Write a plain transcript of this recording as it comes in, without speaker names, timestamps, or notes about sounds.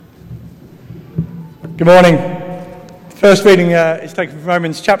Good morning. The first reading is taken from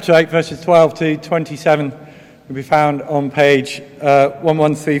Romans chapter 8, verses 12 to 27. Will be found on page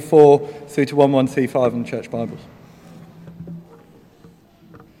 1134 through to 1135 in the Church Bibles.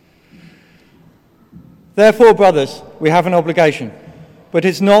 Therefore, brothers, we have an obligation, but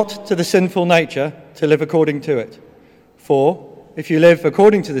it's not to the sinful nature to live according to it. For if you live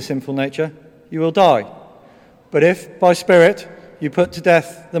according to the sinful nature, you will die. But if, by Spirit, you put to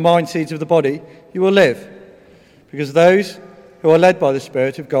death the mind seeds of the body, you will live, because those who are led by the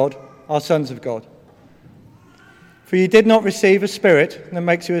Spirit of God are sons of God. For you did not receive a spirit that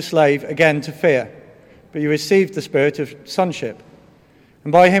makes you a slave again to fear, but you received the spirit of sonship.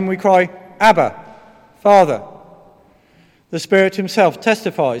 And by him we cry, Abba, Father. The Spirit himself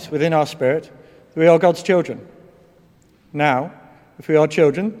testifies within our spirit that we are God's children. Now, if we are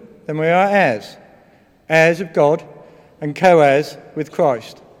children, then we are heirs, heirs of God and co-heirs with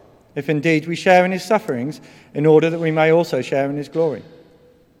Christ, if indeed we share in his sufferings, in order that we may also share in his glory.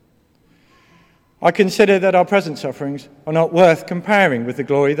 I consider that our present sufferings are not worth comparing with the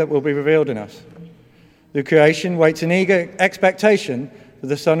glory that will be revealed in us. The creation waits in eager expectation for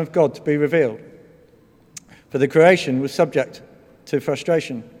the Son of God to be revealed. For the creation was subject to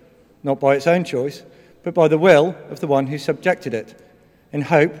frustration, not by its own choice, but by the will of the one who subjected it, in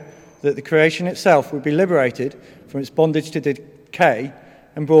hope that the creation itself would be liberated from its bondage to decay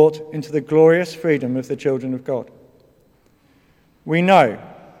and brought into the glorious freedom of the children of God. We know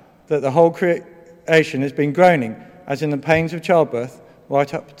that the whole creation has been groaning as in the pains of childbirth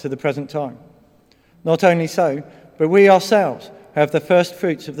right up to the present time. Not only so, but we ourselves have the first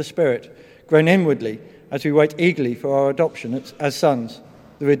fruits of the Spirit grown inwardly as we wait eagerly for our adoption as sons,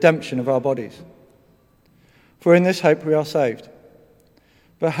 the redemption of our bodies. For in this hope we are saved.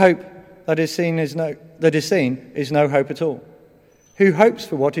 But hope that is seen is no hope at all. Who hopes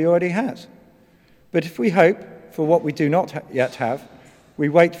for what he already has? But if we hope for what we do not yet have, we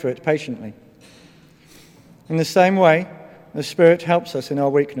wait for it patiently. In the same way, the Spirit helps us in our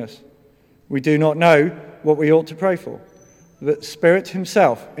weakness. We do not know what we ought to pray for, but the Spirit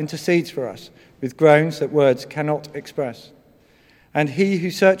himself intercedes for us with groans that words cannot express. And he who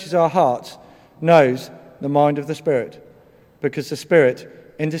searches our hearts knows the mind of the Spirit, because the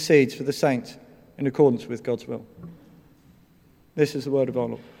Spirit intercedes for the saints in accordance with God's will. This is the word of our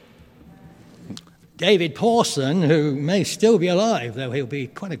Lord. David Pawson, who may still be alive, though he'll be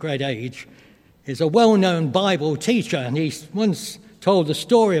quite a great age, is a well-known Bible teacher, and he once told the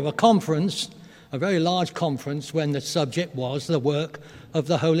story of a conference, a very large conference, when the subject was the work of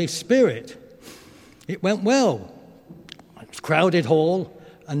the Holy Spirit. It went well. It was a crowded hall,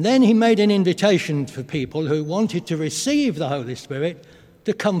 and then he made an invitation for people who wanted to receive the Holy Spirit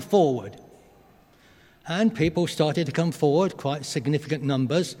to come forward. And people started to come forward, quite significant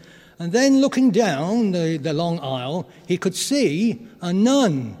numbers. And then looking down the long aisle, he could see a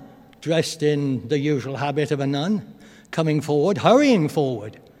nun dressed in the usual habit of a nun, coming forward, hurrying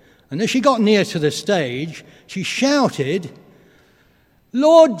forward. And as she got near to the stage, she shouted,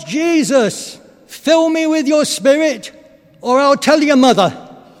 "Lord Jesus, fill me with your Spirit, or I'll tell your mother."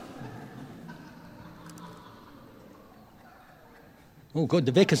 Oh, good,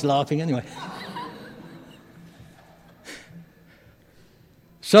 the vicar's laughing anyway.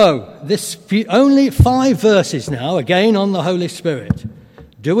 So, only 5 verses now, again on the Holy Spirit.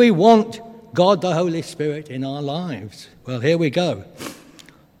 Do we want God the Holy Spirit in our lives? Well, here we go.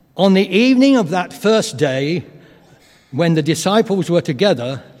 On the evening of that first day, when the disciples were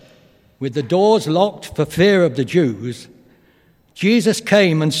together, with the doors locked for fear of the Jews, Jesus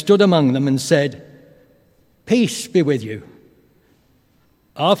came and stood among them and said, "Peace be with you."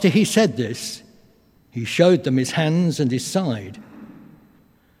 After he said this, he showed them his hands and his side.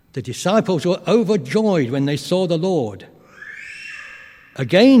 The disciples were overjoyed when they saw the Lord.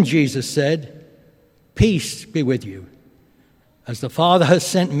 Again Jesus said, "Peace be with you. As the Father has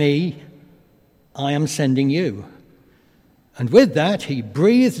sent me, I am sending you." And with that he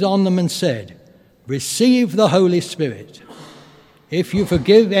breathed on them and said, "Receive the Holy Spirit. If you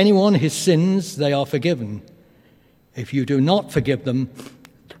forgive anyone his sins, they are forgiven. If you do not forgive them,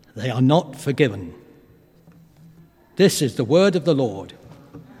 they are not forgiven." This is the word of the Lord.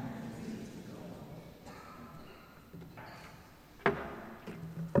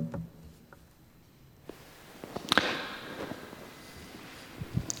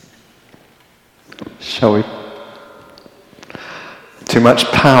 Shall we? Too much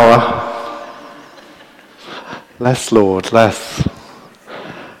power. Less, Lord, less.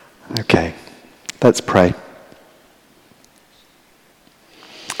 Okay, let's pray.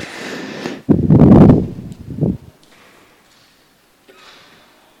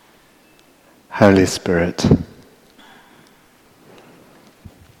 Holy Spirit.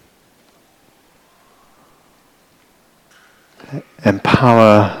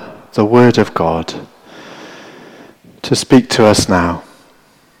 Empower the Word of God to speak to us now.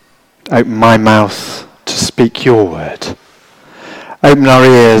 Open my mouth to speak your word. Open our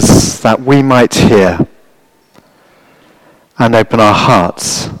ears that we might hear, and open our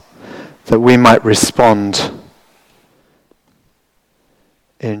hearts that we might respond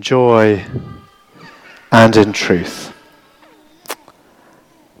in joy and in truth.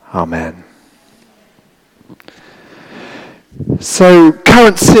 Amen. So,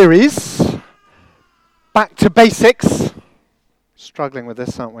 current series, Back to Basics. Struggling with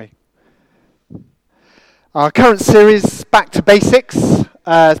this, aren't we? Our current series, Back to Basics,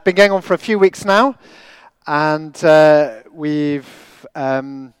 has been going on for a few weeks now, and we've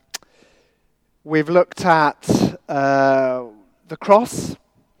looked at the cross,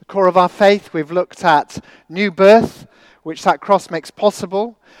 the core of our faith. We've looked at new birth, which that cross makes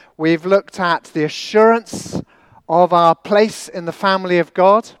possible. We've looked at the assurance of our place in the family of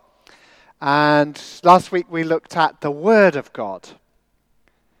God, and last week we looked at the Word of God.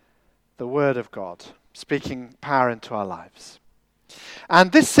 The Word of God, speaking power into our lives.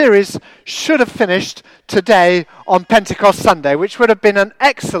 And this series should have finished today on Pentecost Sunday, which would have been an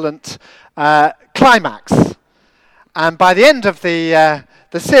excellent climax. And by the end of the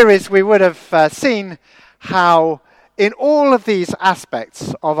series, we would have seen how in all of these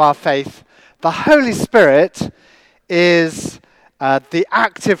aspects of our faith, the Holy Spirit is the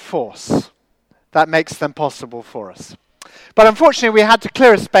active force that makes them possible for us. But unfortunately, we had to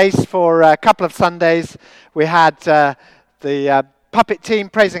clear a space for a couple of Sundays. We had the puppet team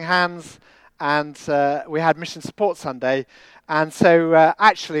praising hands, and we had Mission Support Sunday. And so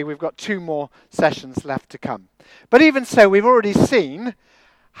actually, we've got 2 more sessions left to come. But even so, we've already seen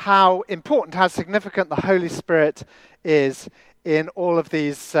how important, how significant the Holy Spirit is in all of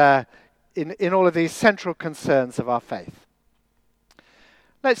these in all of these central concerns of our faith.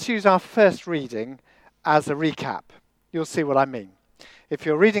 Let's use our first reading as a recap. You'll see what I mean. If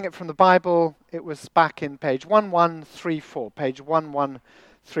you're reading it from the Bible, it was back in page 1134, page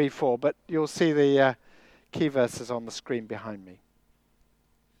 1134, but you'll see the key verses on the screen behind me.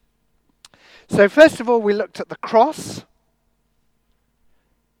 So first of all, we looked at the cross,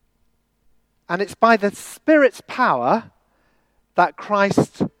 and it's by the Spirit's power that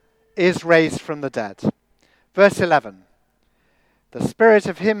Christ is raised from the dead. Verse 11, the Spirit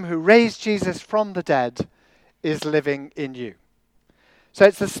of him who raised Jesus from the dead is living in you. So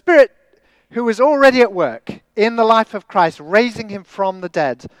it's the Spirit who was already at work in the life of Christ, raising him from the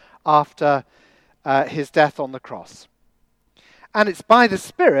dead after his death on the cross. And it's by the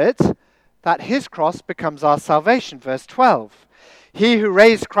Spirit that his cross becomes our salvation. Verse 12, he who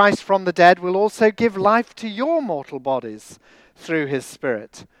raised Christ from the dead will also give life to your mortal bodies through his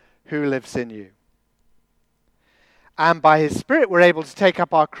Spirit who lives in you. And by his Spirit we're able to take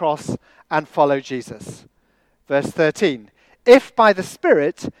up our cross and follow Jesus. Verse 13, if by the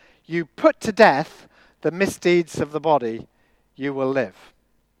Spirit you put to death the misdeeds of the body, you will live.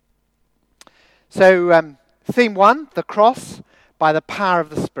 So theme 1, the cross, by the power of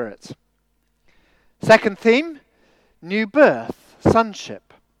the Spirit. Second theme, new birth,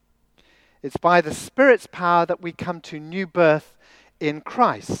 sonship. It's by the Spirit's power that we come to new birth in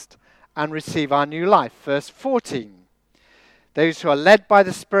Christ and receive our new life. Verse 14, those who are led by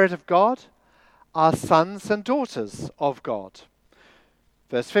the Spirit of God are sons and daughters of God.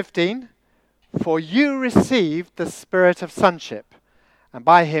 Verse 15, for you received the Spirit of sonship, and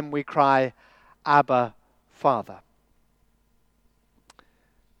by him we cry, Abba, Father.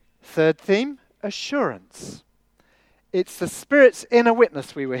 Third theme, assurance. It's the Spirit's inner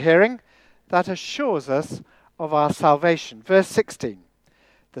witness we were hearing that assures us of our salvation. Verse 16,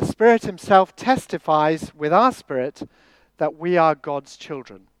 the Spirit himself testifies with our spirit that we are God's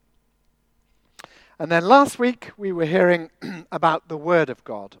children. And then last week we were hearing about the Word of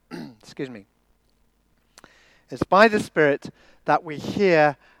God. Excuse me. It's by the Spirit that we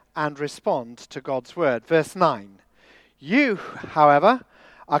hear and respond to God's Word. Verse 9. You, however,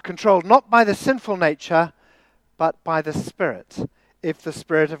 are controlled not by the sinful nature, but by the Spirit, if the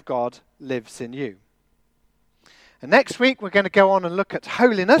Spirit of God lives in you. And next week we're going to go on and look at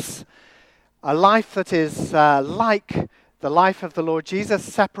holiness, a life that is like the life of the Lord Jesus,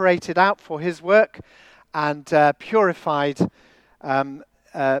 separated out for his work and purified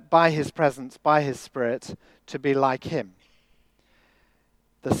by his presence, by his Spirit, to be like him.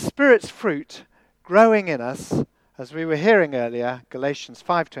 The Spirit's fruit growing in us, as we were hearing earlier, Galatians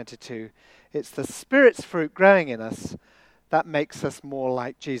 5:22, it's the Spirit's fruit growing in us that makes us more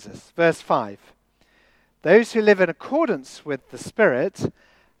like Jesus. Verse 5. Those who live in accordance with the Spirit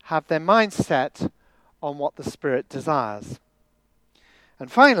have their mind set on what the Spirit desires.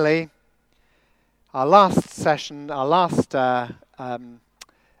 And finally, our last session, our last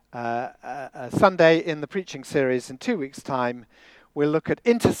Sunday in the preaching series in 2 weeks' time, we'll look at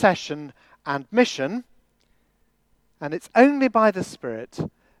intercession and mission. And it's only by the Spirit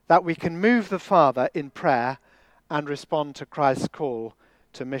that we can move the Father in prayer and respond to Christ's call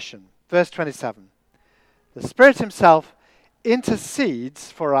to mission. Verse 27. The Spirit himself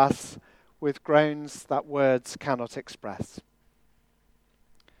intercedes for us with groans that words cannot express.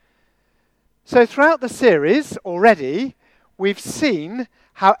 So throughout the series already, we've seen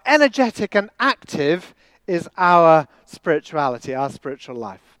how energetic and active is our spirituality, our spiritual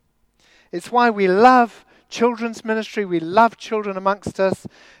life. It's why we love children's ministry, we love children amongst us.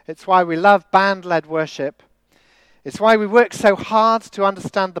 It's why we love band-led worship. It's why we work so hard to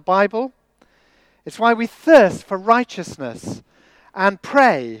understand the Bible. It's why we thirst for righteousness and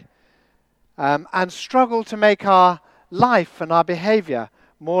pray and struggle to make our life and our behavior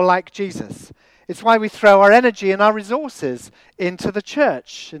more like Jesus. It's why we throw our energy and our resources into the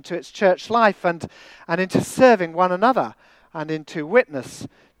church, into its church life, and into serving one another, and into witness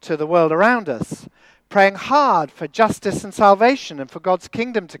to the world around us, praying hard for justice and salvation and for God's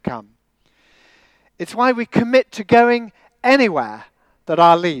kingdom to come. It's why we commit to going anywhere that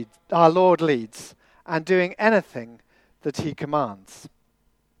our Lord leads, and doing anything that he commands.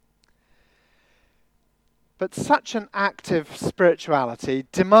 But such an active spirituality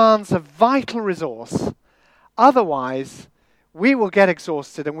demands a vital resource. Otherwise, we will get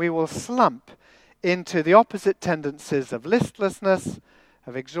exhausted and we will slump into the opposite tendencies of listlessness,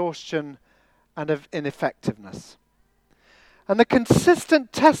 of exhaustion, and of ineffectiveness. And the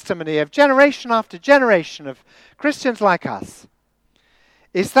consistent testimony of generation after generation of Christians like us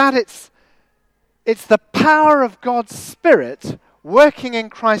is that it's the power of God's Spirit working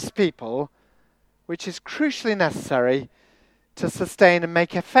in Christ's people which is crucially necessary to sustain and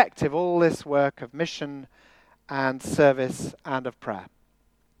make effective all this work of mission and service and of prayer.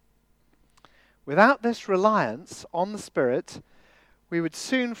 Without this reliance on the Spirit, we would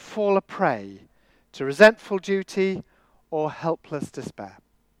soon fall a prey to resentful duty or helpless despair.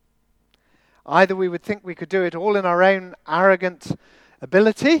 Either we would think we could do it all in our own arrogant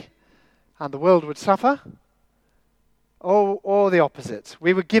ability, and the world would suffer, or the opposite.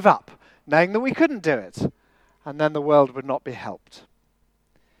 We would give up, knowing that we couldn't do it, and then the world would not be helped.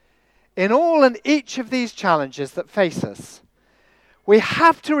 In all and each of these challenges that face us, we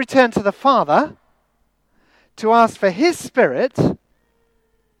have to return to the Father to ask for his Spirit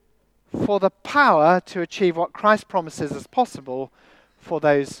for the power to achieve what Christ promises as possible for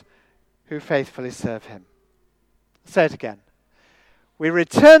those who faithfully serve him. Say it again. We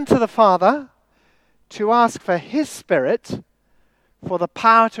return to the Father to ask for his Spirit for the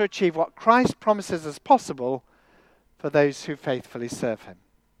power to achieve what Christ promises as possible for those who faithfully serve him.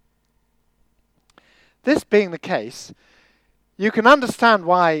 This being the case, you can understand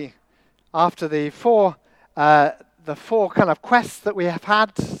why after the four kind of quests that we have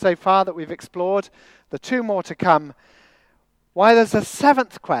had so far that we've explored, the two more to come, why there's a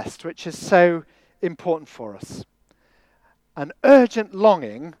seventh quest which is so important for us. An urgent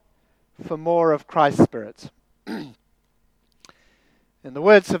longing for more of Christ's Spirit. In the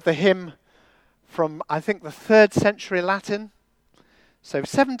words of the hymn from, I think, the 3rd century Latin, so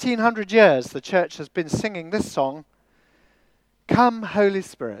 1700 years the church has been singing this song, "Come, Holy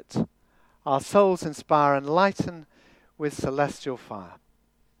Spirit, our souls inspire and lighten with celestial fire."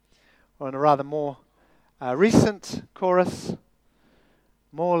 Or in a rather more recent chorus,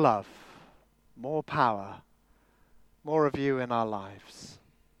 "More love, more power, more of you in our lives.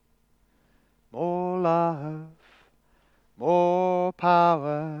 More love, more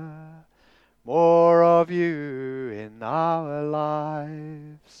power, more of you in our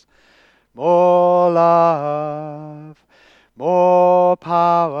lives. More love, more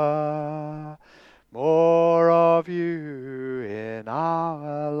power, more of you in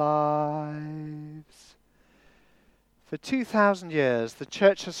our lives." For 2,000 years, the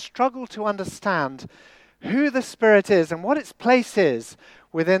church has struggled to understand who the Spirit is and what its place is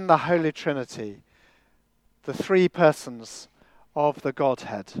within the Holy Trinity, the three persons of the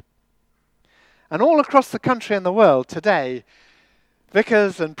Godhead. And all across the country and the world today,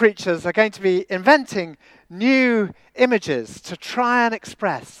 vicars and preachers are going to be inventing new images to try and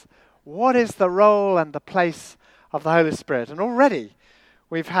express what is the role and the place of the Holy Spirit. And already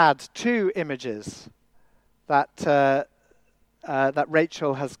we've had two images that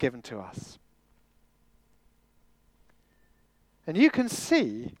Rachel has given to us. And you can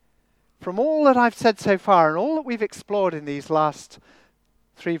see from all that I've said so far and all that we've explored in these last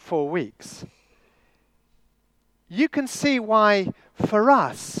 3-4 weeks, you can see why, for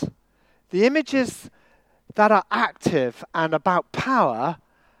us, the images that are active and about power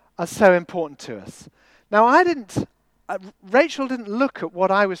are so important to us. Now, Rachel didn't look at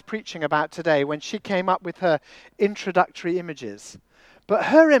what I was preaching about today when she came up with her introductory images. But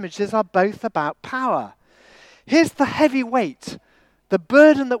her images are both about power. Here's the heavy weight, the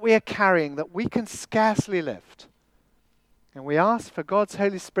burden that we are carrying that we can scarcely lift. And we ask for God's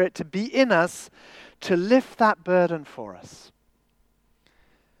Holy Spirit to be in us to lift that burden for us.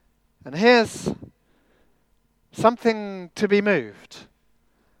 And here's something to be moved.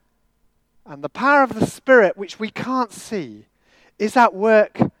 And the power of the Spirit, which we can't see, is at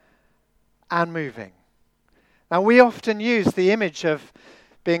work and moving. Now, we often use the image of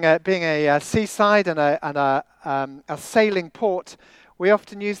being a seaside and a sailing port. We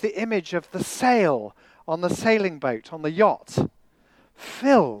often use the image of the sail on the sailing boat, on the yacht,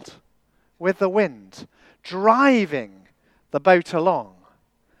 filled with the wind, driving the boat along.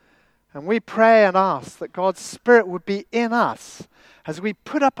 And we pray and ask that God's Spirit would be in us as we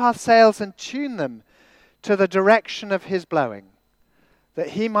put up our sails and tune them to the direction of His blowing, that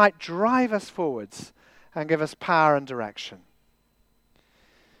He might drive us forwards and give us power and direction.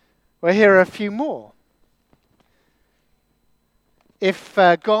 Well, here are a few more. If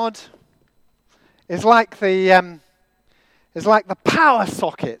God is like the power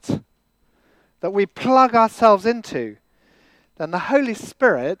socket that we plug ourselves into, then the Holy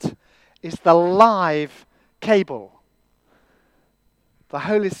Spirit is the live cable. The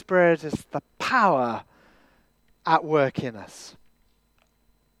Holy Spirit is the power at work in us.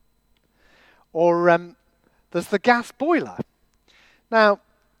 Or there's the gas boiler. Now,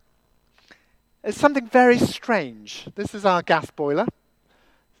 it's something very strange. This is our gas boiler.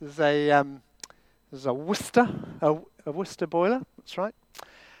 This is a Worcester boiler. That's right.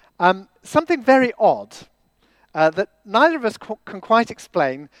 Something very odd that neither of us can quite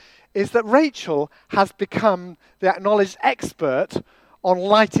explain is that Rachel has become the acknowledged expert on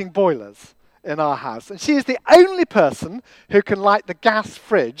lighting boilers in our house. And she is the only person who can light the gas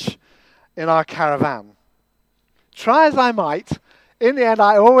fridge in our caravan. Try as I might, in the end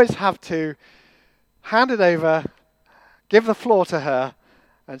I always have to hand it over, give the floor to her,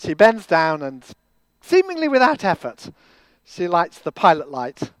 and she bends down and, seemingly without effort, she lights the pilot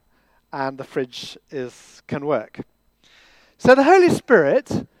light and the fridge can work. So the Holy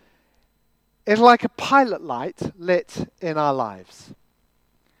Spirit is like a pilot light lit in our lives.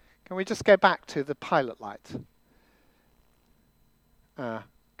 Can we just go back to the pilot light?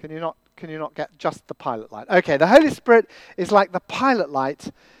 Can you not get just the pilot light? Okay, the Holy Spirit is like the pilot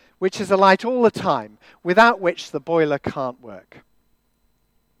light, which is a light all the time, without which the boiler can't work.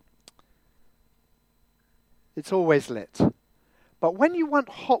 It's always lit. But when you want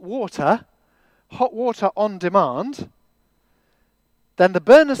hot water on demand, then the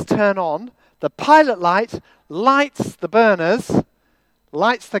burners turn on, the pilot light lights the burners,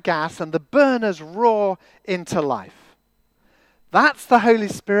 lights the gas, and the burners roar into life. That's the Holy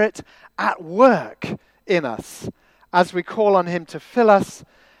Spirit at work in us as we call on Him to fill us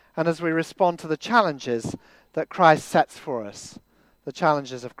and as we respond to the challenges that Christ sets for us, the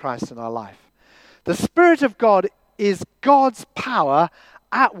challenges of Christ in our life. The Spirit of God is God's power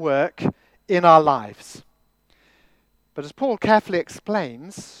at work in our lives. But as Paul carefully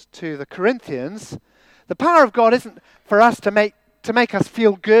explains to the Corinthians, the power of God isn't for us to make us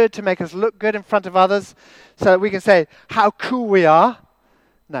feel good, to make us look good in front of others, so that we can say how cool we are.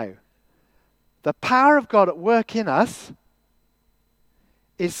 No. The power of God at work in us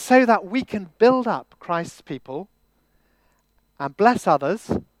is so that we can build up Christ's people and bless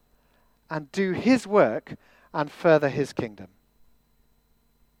others and do His work and further His kingdom.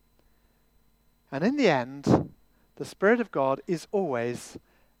 And in the end, the Spirit of God is always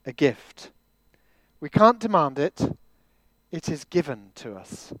a gift. We can't demand it. It is given to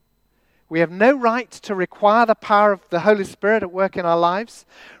us. We have no right to require the power of the Holy Spirit at work in our lives.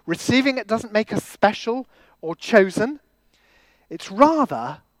 Receiving it doesn't make us special or chosen. It's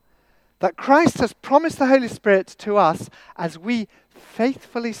rather that Christ has promised the Holy Spirit to us as we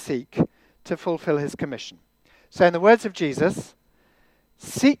faithfully seek to fulfill His commission. So in the words of Jesus,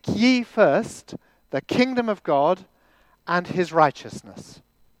 seek ye first the kingdom of God and His righteousness.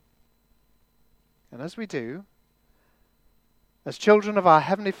 And as we do, as children of our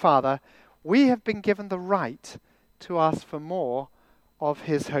Heavenly Father, we have been given the right to ask for more of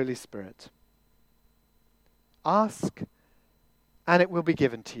His Holy Spirit. Ask, and it will be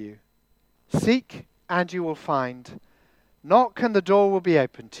given to you. Seek, and you will find. Knock and the door will be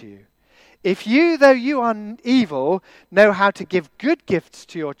opened to you. If you, though you are evil, know how to give good gifts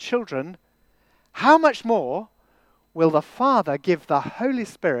to your children, how much more will the Father give the Holy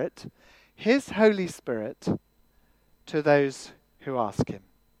Spirit, his Holy Spirit, to those who ask him?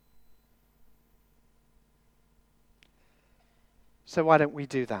 So why don't we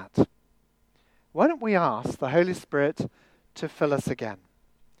do that? Why don't we ask the Holy Spirit to fill us again?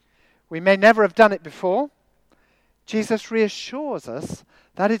 We may never have done it before. Jesus reassures us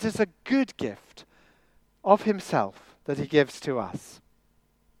that it is a good gift of himself that he gives to us.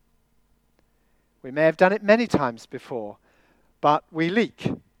 We may have done it many times before, but we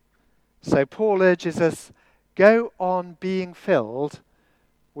leak. So Paul urges us, go on being filled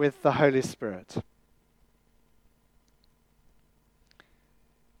with the Holy Spirit.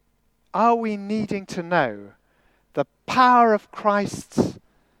 Are we needing to know the power of Christ's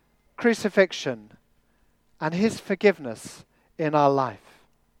crucifixion and his forgiveness in our life?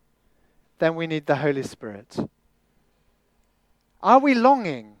 Then we need the Holy Spirit. Are we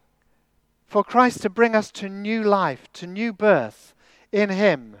longing for Christ to bring us to new life, to new birth in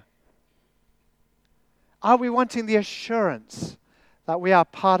him? Are we wanting the assurance that we are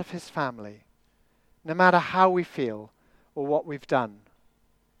part of his family, no matter how we feel or what we've done?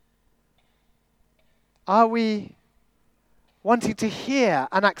 Are we wanting to hear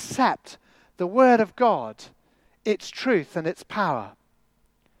and accept the Word of God, its truth and its power?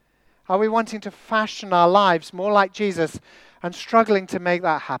 Are we wanting to fashion our lives more like Jesus and struggling to make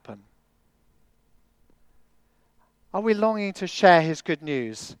that happen? Are we longing to share his good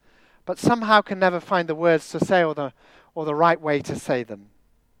news, but somehow can never find the words to say or the right way to say them?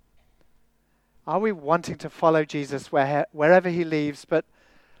 Are we wanting to follow Jesus wherever he leaves, but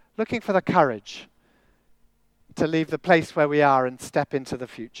looking for the courage to leave the place where we are and step into the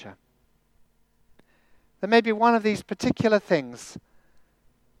future? There may be one of these particular things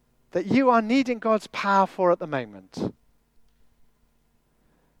that you are needing God's power for at the moment.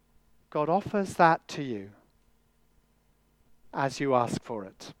 God offers that to you as you ask for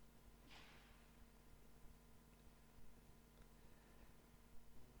it.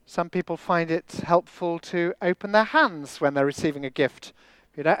 Some people find it helpful to open their hands when they're receiving a gift.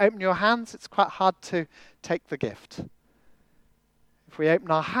 If you don't open your hands, it's quite hard to take the gift. If we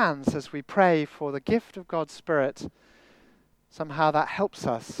open our hands as we pray for the gift of God's Spirit, somehow that helps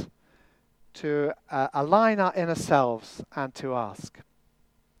us to align our inner selves and to ask.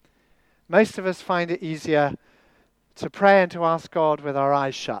 Most of us find it easier to pray and to ask God with our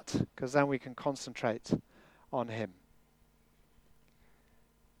eyes shut, because then we can concentrate on him.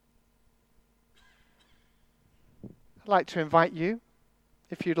 I'd like to invite you,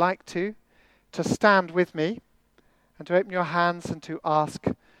 if you'd like to stand with me and to open your hands and to ask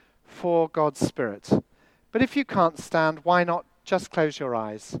for God's Spirit. But if you can't stand, why not just close your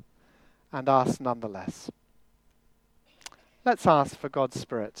eyes and ask nonetheless? Let's ask for God's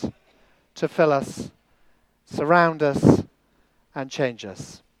Spirit to fill us, surround us, and change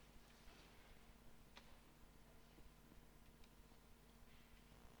us.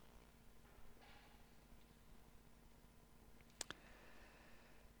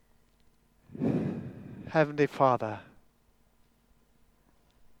 Heavenly Father,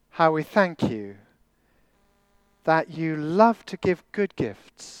 how we thank you that you love to give good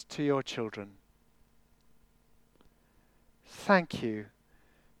gifts to your children. Thank you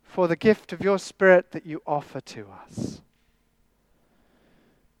for the gift of your Spirit that you offer to us.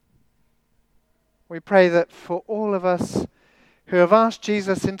 We pray that for all of us who have asked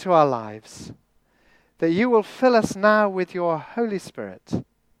Jesus into our lives, that you will fill us now with your Holy Spirit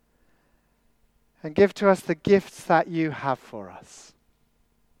and give to us the gifts that you have for us.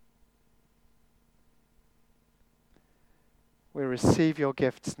 We receive your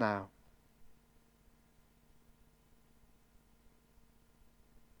gifts now.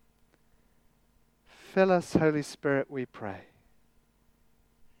 Fill us, Holy Spirit, we pray.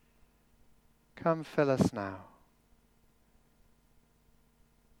 Come fill us now.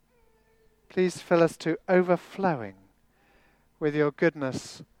 Please fill us to overflowing with your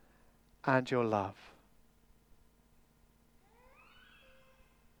goodness and your love.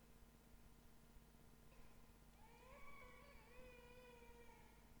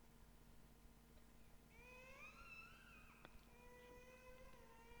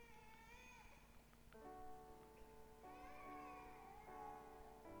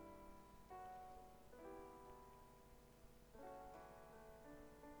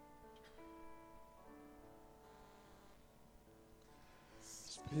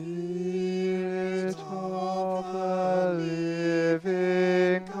 Spirit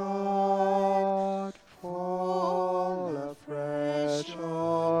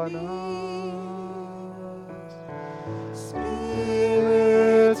on us.